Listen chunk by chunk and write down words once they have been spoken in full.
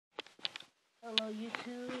Hello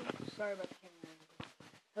YouTube. Sorry about the camera angle.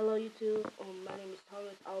 Hello YouTube. My name is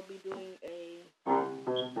Thomas. I'll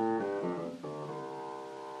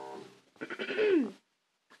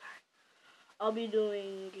be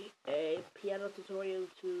doing a piano tutorial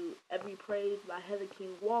to Every Praise by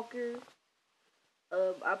Hezekiah Walker.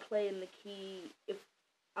 I play in the key. If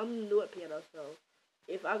I'm new at piano, so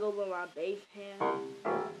if I go by my bass hand,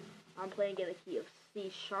 I'm playing in the key of C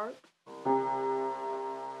sharp.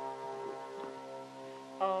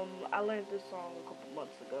 I learned this song a couple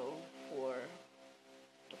months ago for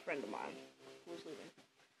a friend of mine who was leaving.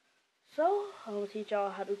 So, I'm going to teach y'all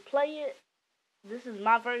how to play it. This is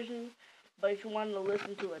my version, but if you want to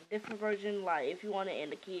listen to a different version, like if you want it in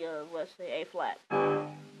the key of, let's say, A flat,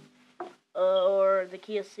 or the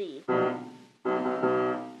key of C,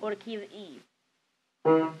 or the key of E,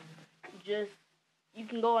 you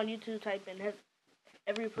can go on YouTube, type in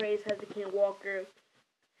Every Praise Hezekiah Walker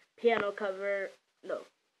piano cover,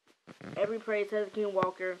 Every Praise Hezekiah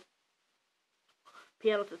Walker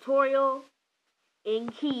piano tutorial in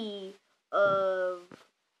key of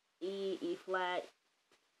E, E flat,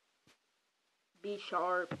 B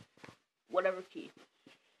sharp, whatever key.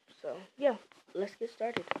 So yeah, let's get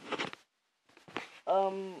started.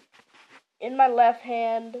 In my left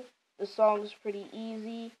hand, the song is pretty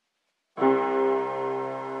easy.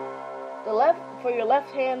 For your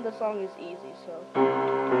left hand, the song is easy, so.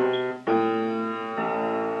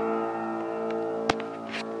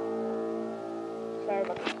 Sorry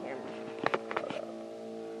about the camera.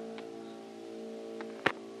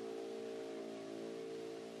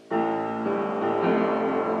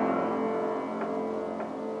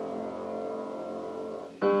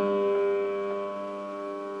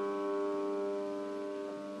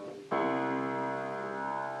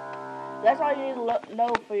 That's all you need to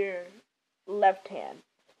know for your left hand.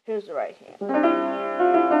 Here's the right hand.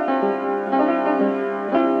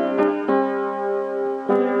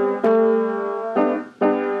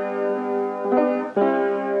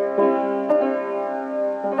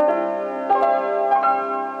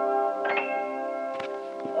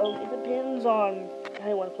 It depends on how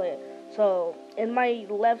you want to play it. So, in my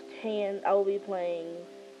left hand, I will be playing.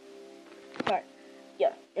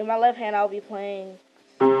 In my left hand, I'll be playing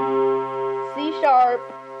C sharp.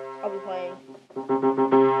 I'll be playing.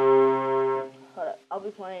 I'll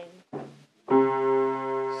be playing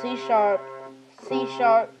C sharp, C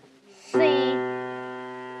sharp, C,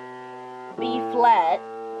 B flat,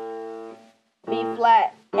 B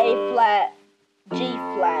flat, A flat, G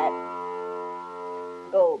flat.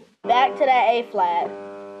 Go back to that A flat.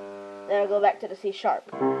 Then I'll go back to the C sharp.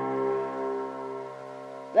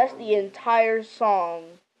 That's the entire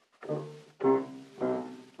song.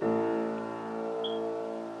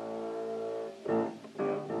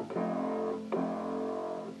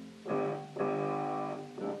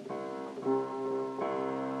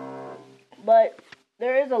 But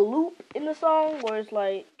there is a loop in the song where it's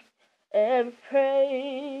like, every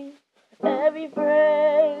praise, every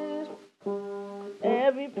praise,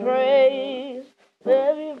 every praise,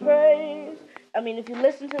 every praise. I mean, if you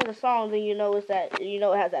listen to the song, then you know it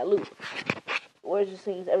has that loop where it just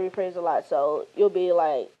sings every praise a lot. So you'll be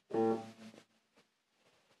like,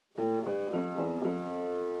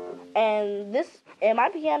 and my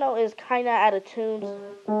piano is kind of out of tune.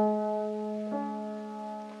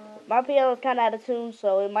 My piano is kind of out of tune,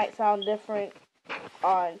 so it might sound different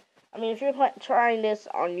if you're trying this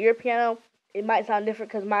on your piano, it might sound different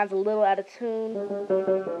because mine's a little out of tune.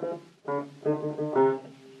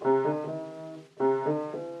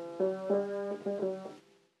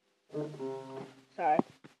 Sorry,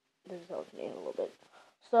 this is helping me a little bit.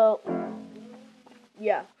 So,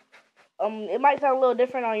 yeah, it might sound a little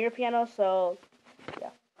different on your piano, so,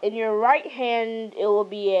 yeah. In your right hand, it will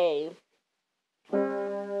be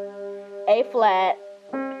A flat,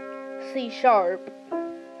 C sharp,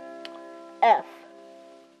 F.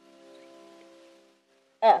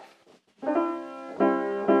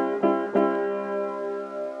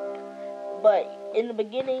 But in the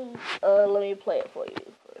beginning, let me play it for you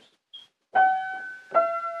first.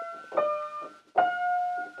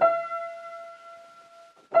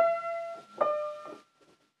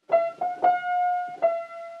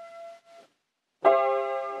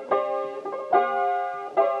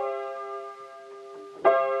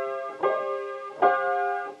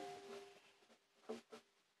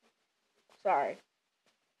 Sorry.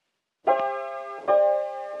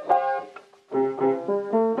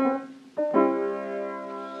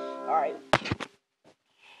 Alright.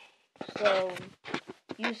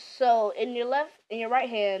 So in your right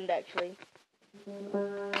hand actually,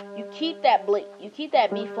 you keep that B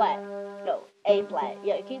flat. No, A flat.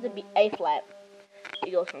 Yeah, the key to B A flat.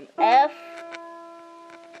 It goes from F,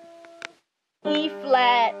 E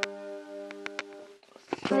flat,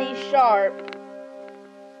 C sharp,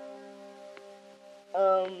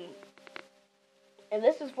 and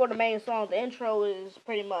this is for the main song. The intro is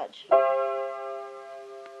pretty much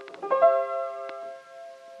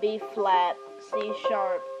B flat, C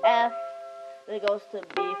sharp, F, then it goes to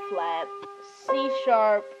B flat, C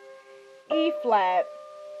sharp, E flat,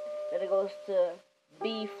 then it goes to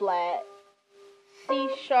B flat, C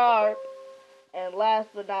sharp, and last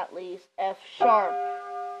but not least, F sharp.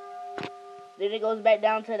 Then it goes back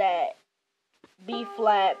down to that B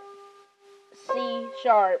flat, C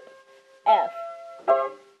sharp, F.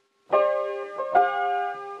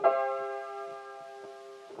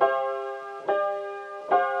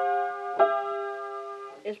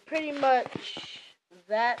 It's pretty much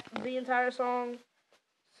that, the entire song.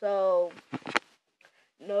 So,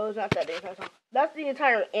 no, it's not that the entire song. That's the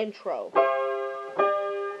entire intro.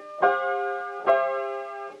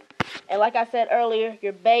 And like I said earlier,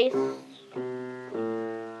 your bass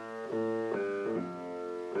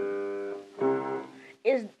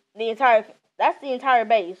is that's the entire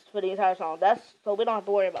bass for the entire song. So we don't have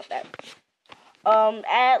to worry about that.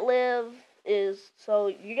 Ad-lib is, so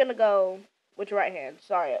you're gonna go with your right hand.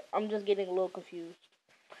 Sorry, I'm just getting a little confused.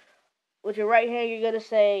 With your right hand, you're gonna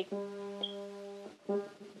say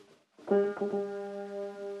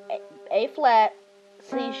A flat,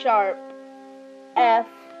 C sharp, F.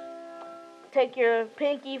 Take your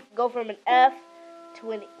pinky, go from an F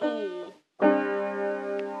to an E.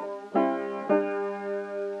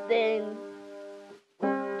 Then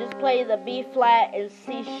just play the B flat and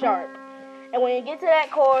C sharp. And when you get to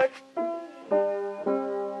that chord,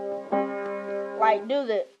 like do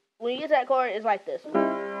this. When you get to that chord, it's like this.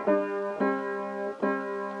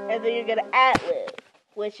 And then you're gonna ad-lib,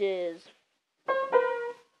 which is,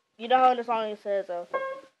 you know how in the song it says,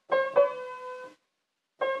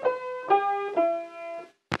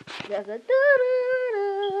 there's a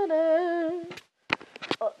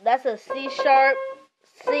oh, that's a C sharp,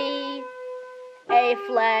 C, A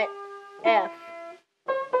flat, F.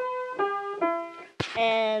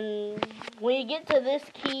 And when you get to this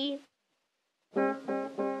key, I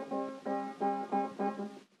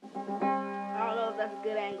don't know if that's a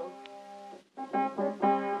good angle.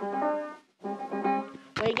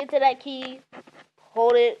 When you get to that key,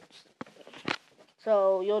 hold it.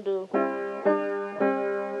 So you'll do.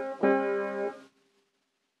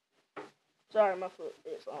 Sorry, my foot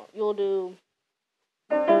is on. You'll do.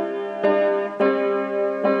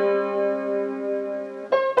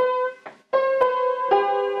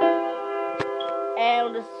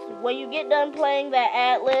 And when you get done playing that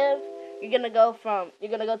ad-lib, you're gonna go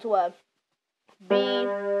to a B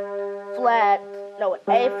flat, no, an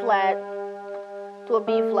A flat to a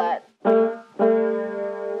B flat.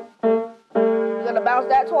 You're gonna bounce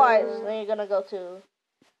that twice, then you're gonna go to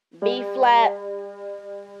B flat,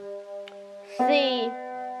 C,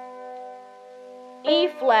 E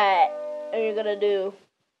flat, and you're gonna do.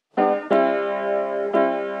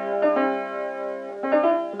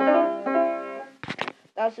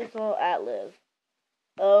 That's just a little ad-lib.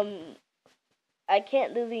 I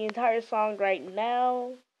can't do the entire song right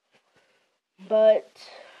now, but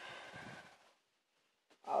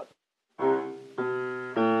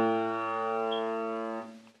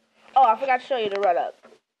I forgot to show you the run up.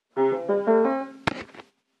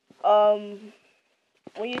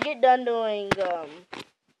 When you get done doing,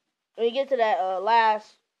 when you get to that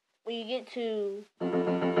when you get to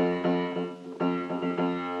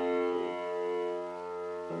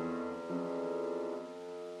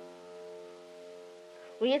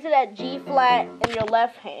that G flat in your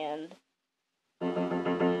left hand,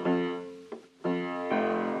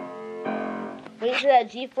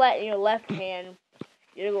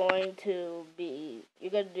 you're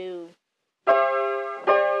gonna do,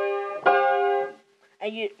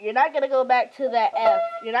 and you're not gonna go back to that F.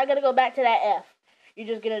 You're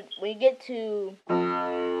just gonna, when you get to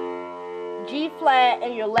G flat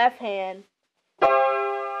in your left hand,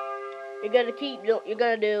 you're gonna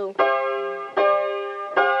do,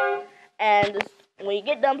 and when you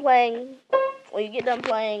get done playing,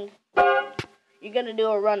 you're gonna do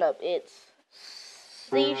a run up. It's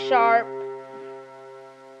C sharp,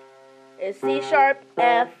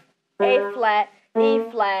 F, A flat, E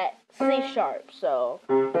flat, C sharp. So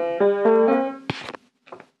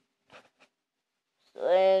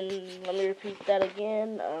and let me repeat that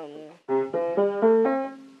again.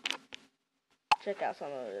 Check out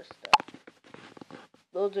some of this stuff.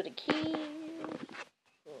 Those are the keys.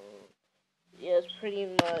 Yeah, it's pretty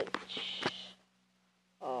much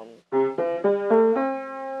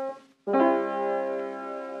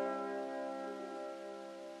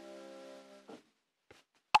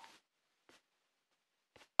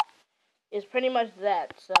It's pretty much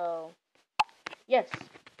that. So, yes.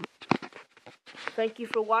 Thank you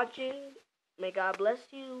for watching. May God bless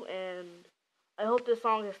you, and I hope this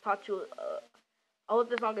song has taught you. I hope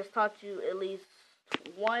this song has taught you at least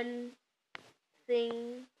one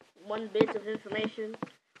thing, one bit of information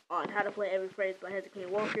on how to play every phrase by Hezekiah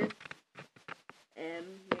Walker. And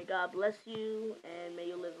may God bless you, and may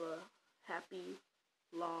you live a happy,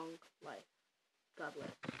 long life. God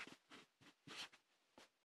bless.